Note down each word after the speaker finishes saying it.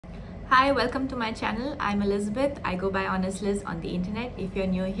Hi, welcome to my channel. I'm Elizabeth. I go by Honest Liz on the internet. If you're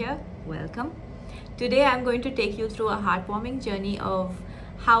new here, welcome. Today I'm going to take you through a heartwarming journey of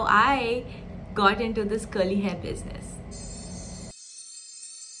how I got into this curly hair business.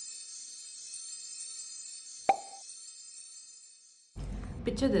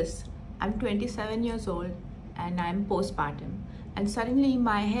 Picture this. I'm 27 years old and I'm postpartum, and suddenly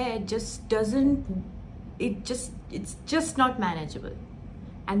my hair just doesn't, it's just not manageable.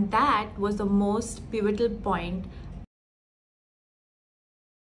 And that was the most pivotal point.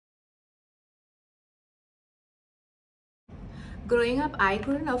 Growing up, I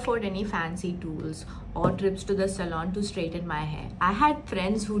couldn't afford any fancy tools or trips to the salon to straighten my hair. I had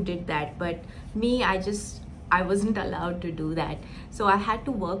friends who did that, but me, I wasn't allowed to do that. So I had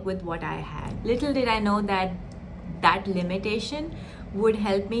to work with what I had. Little did I know that that limitation would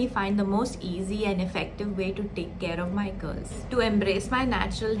help me find the most easy and effective way to take care of my curls. To embrace my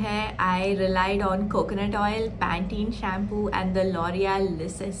natural hair, I relied on coconut oil, Pantene shampoo, and the L'Oreal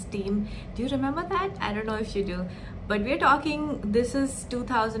Liss Esteem. Do you remember that? I don't know if you do, but we're talking, this is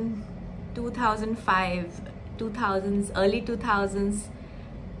 2000, 2005, 2000s, early 2000s.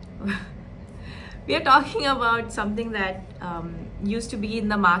 We are talking about something that used to be in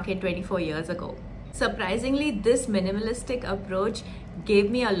the market 24 years ago. Surprisingly, this minimalistic approach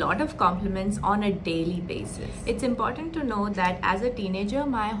gave me a lot of compliments on a daily basis. It's important to know that as a teenager,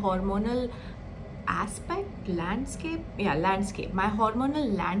 my hormonal landscape, my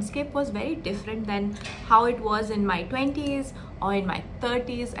hormonal landscape was very different than how it was in my 20s or in my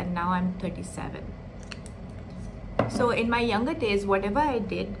 30s, and now I'm 37. So in my younger days, whatever I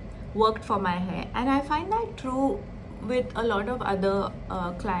did worked for my hair, and I find that true with a lot of other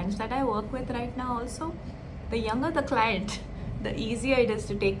clients that I work with right now also. The younger the client, the easier it is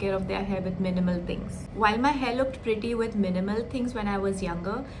to take care of their hair with minimal things. While my hair looked pretty with minimal things when I was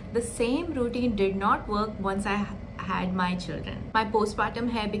younger, the same routine did not work once I had my children. My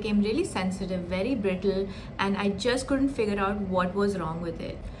postpartum hair became really sensitive, very brittle, and I just couldn't figure out what was wrong with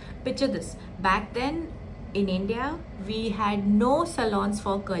it. Picture this. Back then in India, we had no salons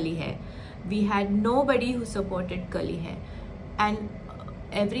for curly hair. We had nobody who supported curly hair, and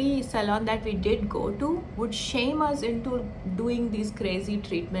every salon that we did go to would shame us into doing these crazy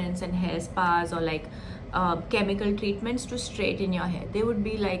treatments and hair spas or like chemical treatments to straighten your hair. They would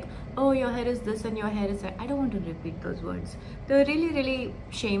be like, oh, your hair is this and your hair is that. I don't want to repeat those words. They're really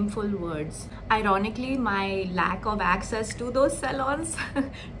shameful words. Ironically, my lack of access to those salons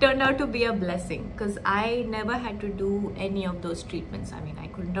turned out to be a blessing, because I never had to do any of those treatments. I mean, I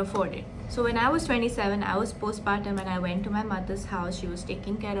couldn't afford it. So when I was 27, I was postpartum and I went to my mother's house. She was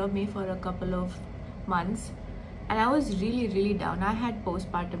taking care of me for a couple of months, and I was really down. I had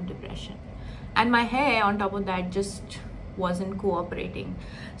postpartum depression, and my hair on top of that just wasn't cooperating.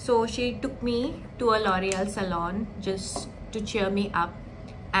 So she took me to a L'Oreal salon just to cheer me up,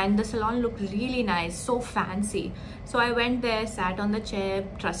 and the salon looked really nice, so fancy. So I went there, sat on the chair,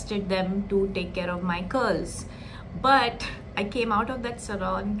 trusted them to take care of my curls. But I came out of that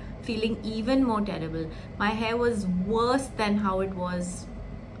salon feeling even more terrible. My hair was worse than how it was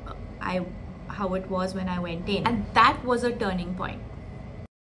when I went in, and that was a turning point.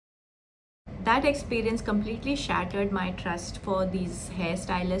 That experience completely shattered my trust for these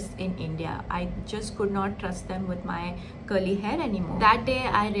hairstylists in India. I just could not trust them with my curly hair anymore. That day,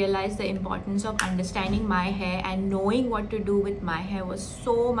 I realized the importance of understanding my hair, and knowing what to do with my hair was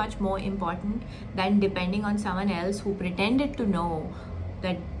so much more important than depending on someone else who pretended to know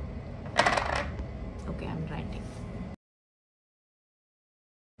that. Okay, I'm ranting.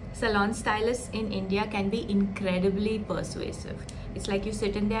 Salon stylists in India can be incredibly persuasive. It's like you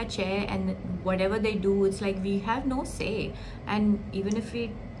sit in their chair and whatever they do, it's like we have no say. And even if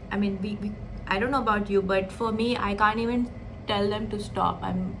I don't know about you, but for me, I can't even tell them to stop.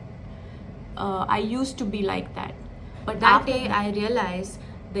 I used to be like that. But that day I realized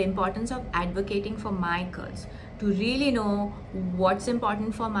the importance of advocating for my curls, to really know what's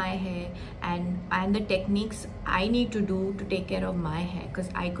important for my hair and the techniques I need to do to take care of my hair, because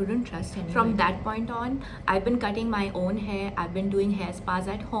I couldn't trust anyone. From that point on, I've been cutting my own hair, I've been doing hair spas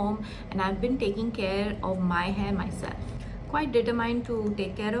at home, and I've been taking care of my hair myself. Quite determined to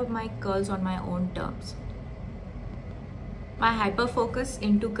take care of my curls on my own terms. My hyper focus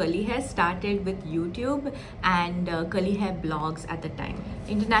into curly hair started with YouTube and curly hair blogs at the time.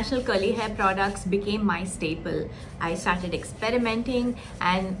 International curly hair products became my staple. I started experimenting,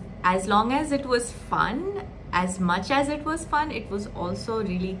 and as long as it was fun, as much as it was fun, it was also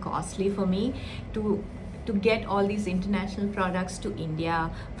really costly for me to to get all these international products to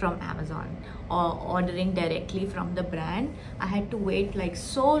India from Amazon or ordering directly from the brand, I had to wait like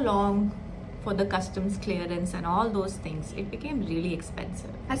so long for the customs clearance and all those things. It became really expensive.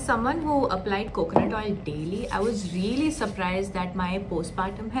 As someone who applied coconut oil daily, I was really surprised that my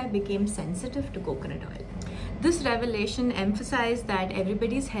postpartum hair became sensitive to coconut oil. This revelation emphasized that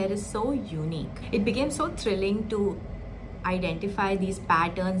everybody's hair is so unique. It became so thrilling to identify these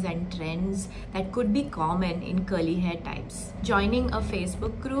patterns and trends that could be common in curly hair types. Joining a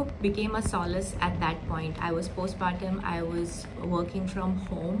Facebook group became a solace at that point. I was postpartum, I was working from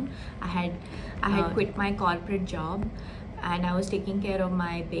home. I had quit my corporate job and I was taking care of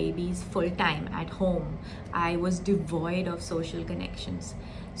my babies full time at home. I was devoid of social connections.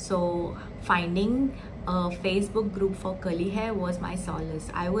 So finding a Facebook group for curly hair was my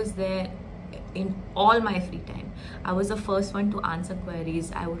solace. I was there in all my free time. I was the first one to answer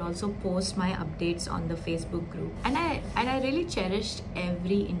queries. I would also post my updates on the Facebook group, and I really cherished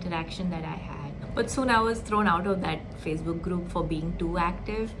every interaction that I had. But soon I was thrown out of that Facebook group for being too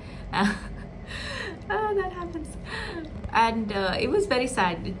active. That happens. And it was very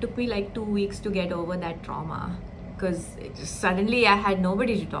sad. It took me like 2 weeks to get over that trauma, because suddenly I had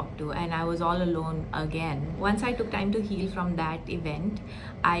nobody to talk to and I was all alone again. Once I took time to heal from that event,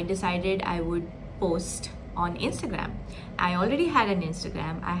 I decided I would post on Instagram. I already had an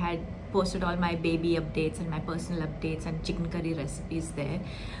Instagram. I had posted all my baby updates and my personal updates and chicken curry recipes there.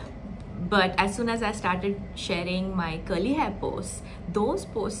 But as soon as I started sharing my curly hair posts, those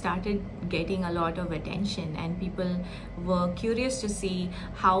posts started getting a lot of attention and people were curious to see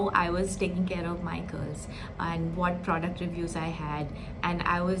how I was taking care of my curls and what product reviews I had. And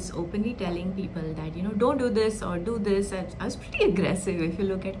I was openly telling people that, you know, don't do this or do this. I was pretty aggressive. If you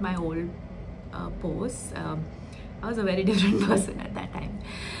look at my old posts, I was a very different person at that time.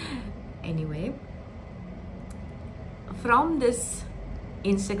 Anyway, from this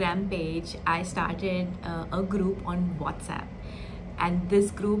Instagram page, I started a group on WhatsApp, and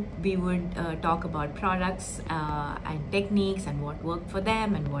this group we would talk about products and techniques and what worked for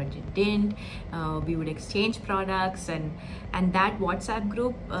them and what it didn't. We would exchange products, and that WhatsApp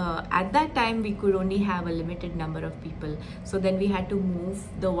group, at that time we could only have a limited number of people, so then we had to move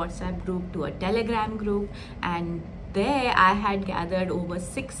the WhatsApp group to a Telegram group, and there I had gathered over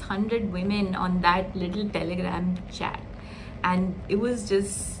 600 women on that little Telegram chat. And it was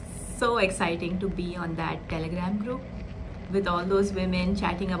just so exciting to be on that Telegram group with all those women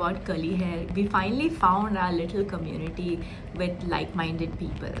chatting about curly hair. We finally found our little community with like-minded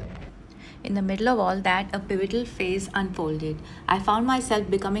people. In the middle of all that, a pivotal phase unfolded. I found myself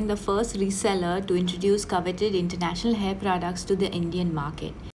becoming the first reseller to introduce coveted international hair products to the Indian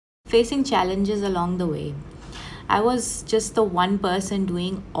market, facing challenges along the way. I was just the one person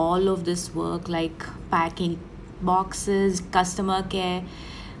doing all of this work, like packing boxes, customer care.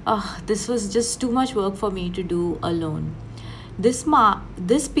 This was just too much work for me to do alone.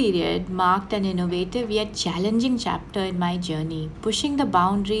 This period marked an innovative yet challenging chapter in my journey, pushing the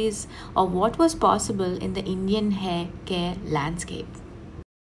boundaries of what was possible in the Indian hair care landscape.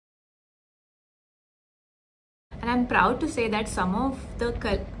 And I'm proud to say that some of the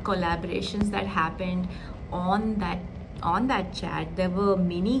collaborations that happened on that chat, there were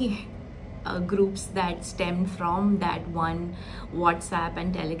many groups that stemmed from that one WhatsApp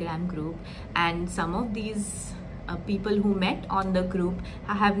and Telegram group, and some of these people who met on the group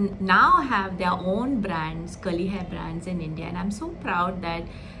now have their own brands, curly hair brands in India. And I'm so proud that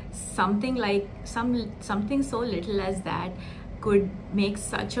something so little as that could make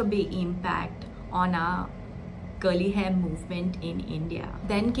such a big impact on our curly hair movement in India.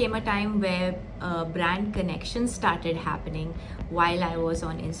 Then came a time where brand connections started happening while I was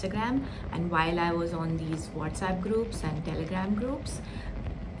on Instagram and while I was on these WhatsApp groups and Telegram groups.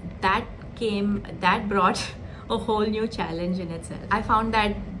 That brought a whole new challenge in itself. I found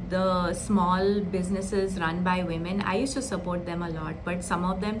that the small businesses run by women, I used to support them a lot, but some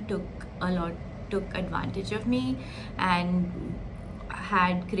of them took advantage of me and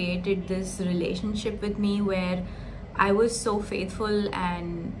had created this relationship with me where I was so faithful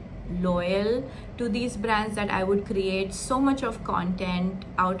and loyal to these brands that I would create so much of content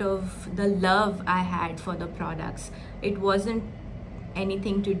out of the love I had for the products. It wasn't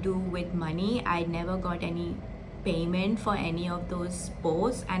anything to do with money. I never got any payment for any of those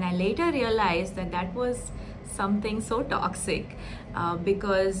posts, and I later realized that was something so toxic,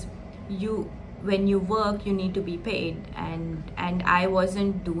 because when you work, you need to be paid, and I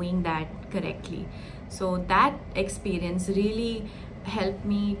wasn't doing that correctly. So that experience really helped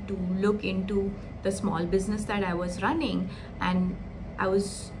me to look into the small business that I was running and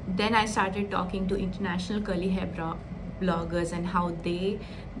then I started talking to international curly hair bloggers and how they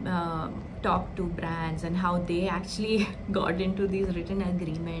talk to brands and how they actually got into these written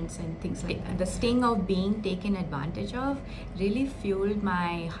agreements and things like that. The sting of being taken advantage of really fueled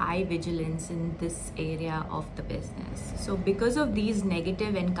my high vigilance in this area of the business. So because of these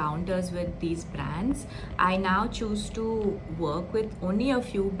negative encounters with these brands, I now choose to work with only a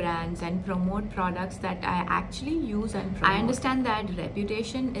few brands and promote products that I actually use and promote. I understand that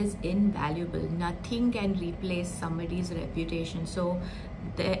reputation is invaluable. Nothing can replace somebody's reputation. So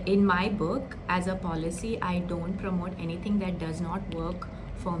in my book, as a policy, I don't promote anything that does not work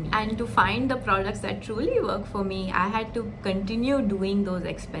for me. And to find the products that truly work for me, I had to continue doing those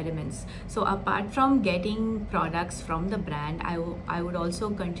experiments. So apart from getting products from the brand, I would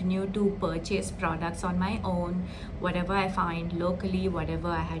also continue to purchase products on my own, whatever I find locally, whatever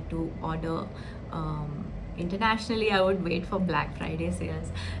I had to order internationally. I would wait for Black Friday sales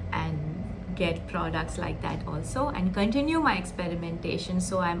and get products like that also, and continue my experimentation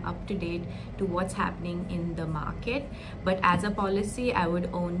so I'm up to date to what's happening in the market. But as a policy, I would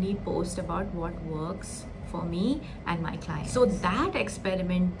only post about what works for me and my clients. So that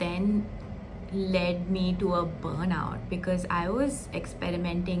experiment then led me to a burnout, because I was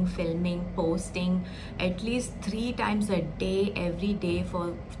experimenting, filming, posting at least 3 times a day, every day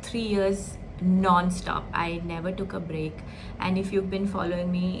for 3 years non-stop. I never took a break. And if you've been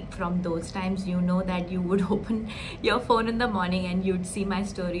following me from those times, you know that you would open your phone in the morning and you'd see my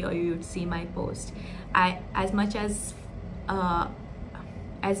story or you'd see my post. As much as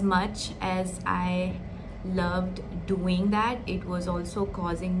I loved doing that, it was also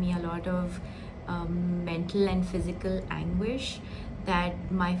causing me a lot of mental and physical anguish,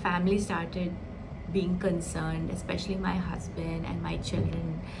 that my family started being concerned, especially my husband and my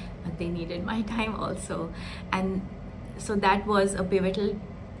children. They needed my time also. And so that was a pivotal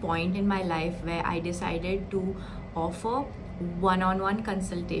point in my life where I decided to offer one-on-one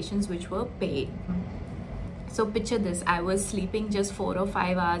consultations which were paid. So picture this, I was sleeping just 4 or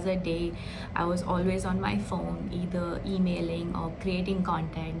 5 hours a day. I was always on my phone, either emailing or creating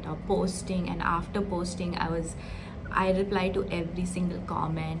content or posting, and after posting I replied to every single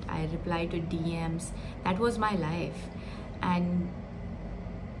comment, I replied to DMs. That was my life, and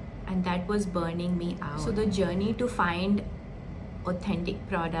that was burning me out. So the journey to find authentic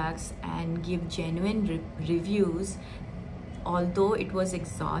products and give genuine reviews, although it was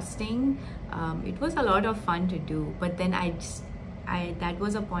exhausting, it was a lot of fun to do. But then that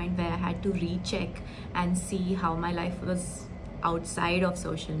was a point where I had to recheck and see how my life was outside of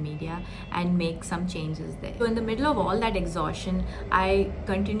social media and make some changes there. So in the middle of all that exhaustion, I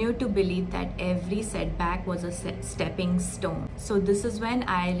continued to believe that every setback was a stepping stone. So this is when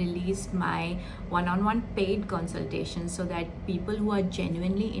I released my one-on-one paid consultations, so that people who are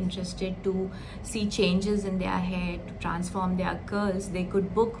genuinely interested to see changes in their hair, to transform their curls, they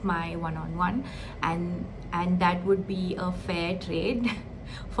could book my one-on-one, and that would be a fair trade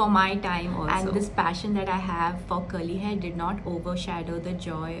for my time also. And this passion that I have for curly hair did not overshadow the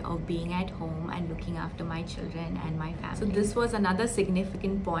joy of being at home and looking after my children and my family. So this was another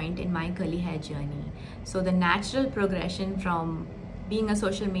significant point in my curly hair journey. So the natural progression from being a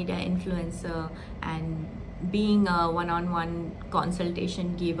social media influencer and being a one-on-one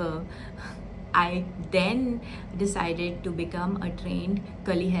consultation giver, I then decided to become a trained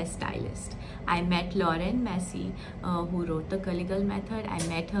curly hair stylist. I met Lauren Massey, who wrote the Curly Girl Method. I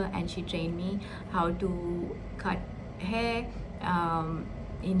met her and she trained me how to cut hair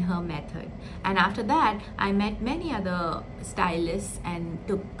in her method. And after that, I met many other stylists and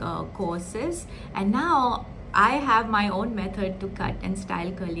took courses. And now I have my own method to cut and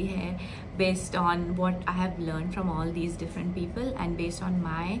style curly hair based on what I have learned from all these different people and based on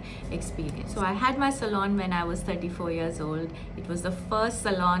my experience. So I had my salon when I was 34 years old. It was the first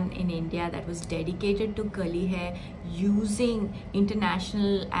salon in India that was dedicated to curly hair, using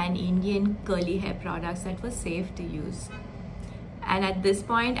international and Indian curly hair products that were safe to use. And at this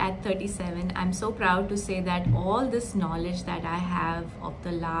point, at 37, I'm so proud to say that all this knowledge that I have of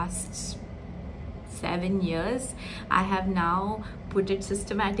the last 7 years, I have now put it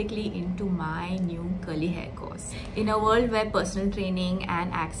systematically into my new curly hair course. In a world where personal training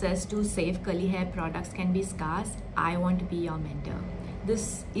and access to safe curly hair products can be scarce, I want to be your mentor.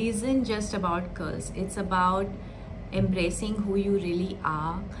 This isn't just about curls, it's about embracing who you really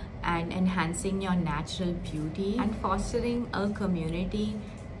are and enhancing your natural beauty and fostering a community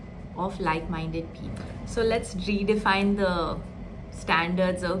of like-minded people. So let's redefine the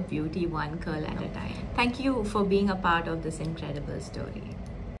standards of beauty one curl at a time. Thank you for being a part of this incredible story.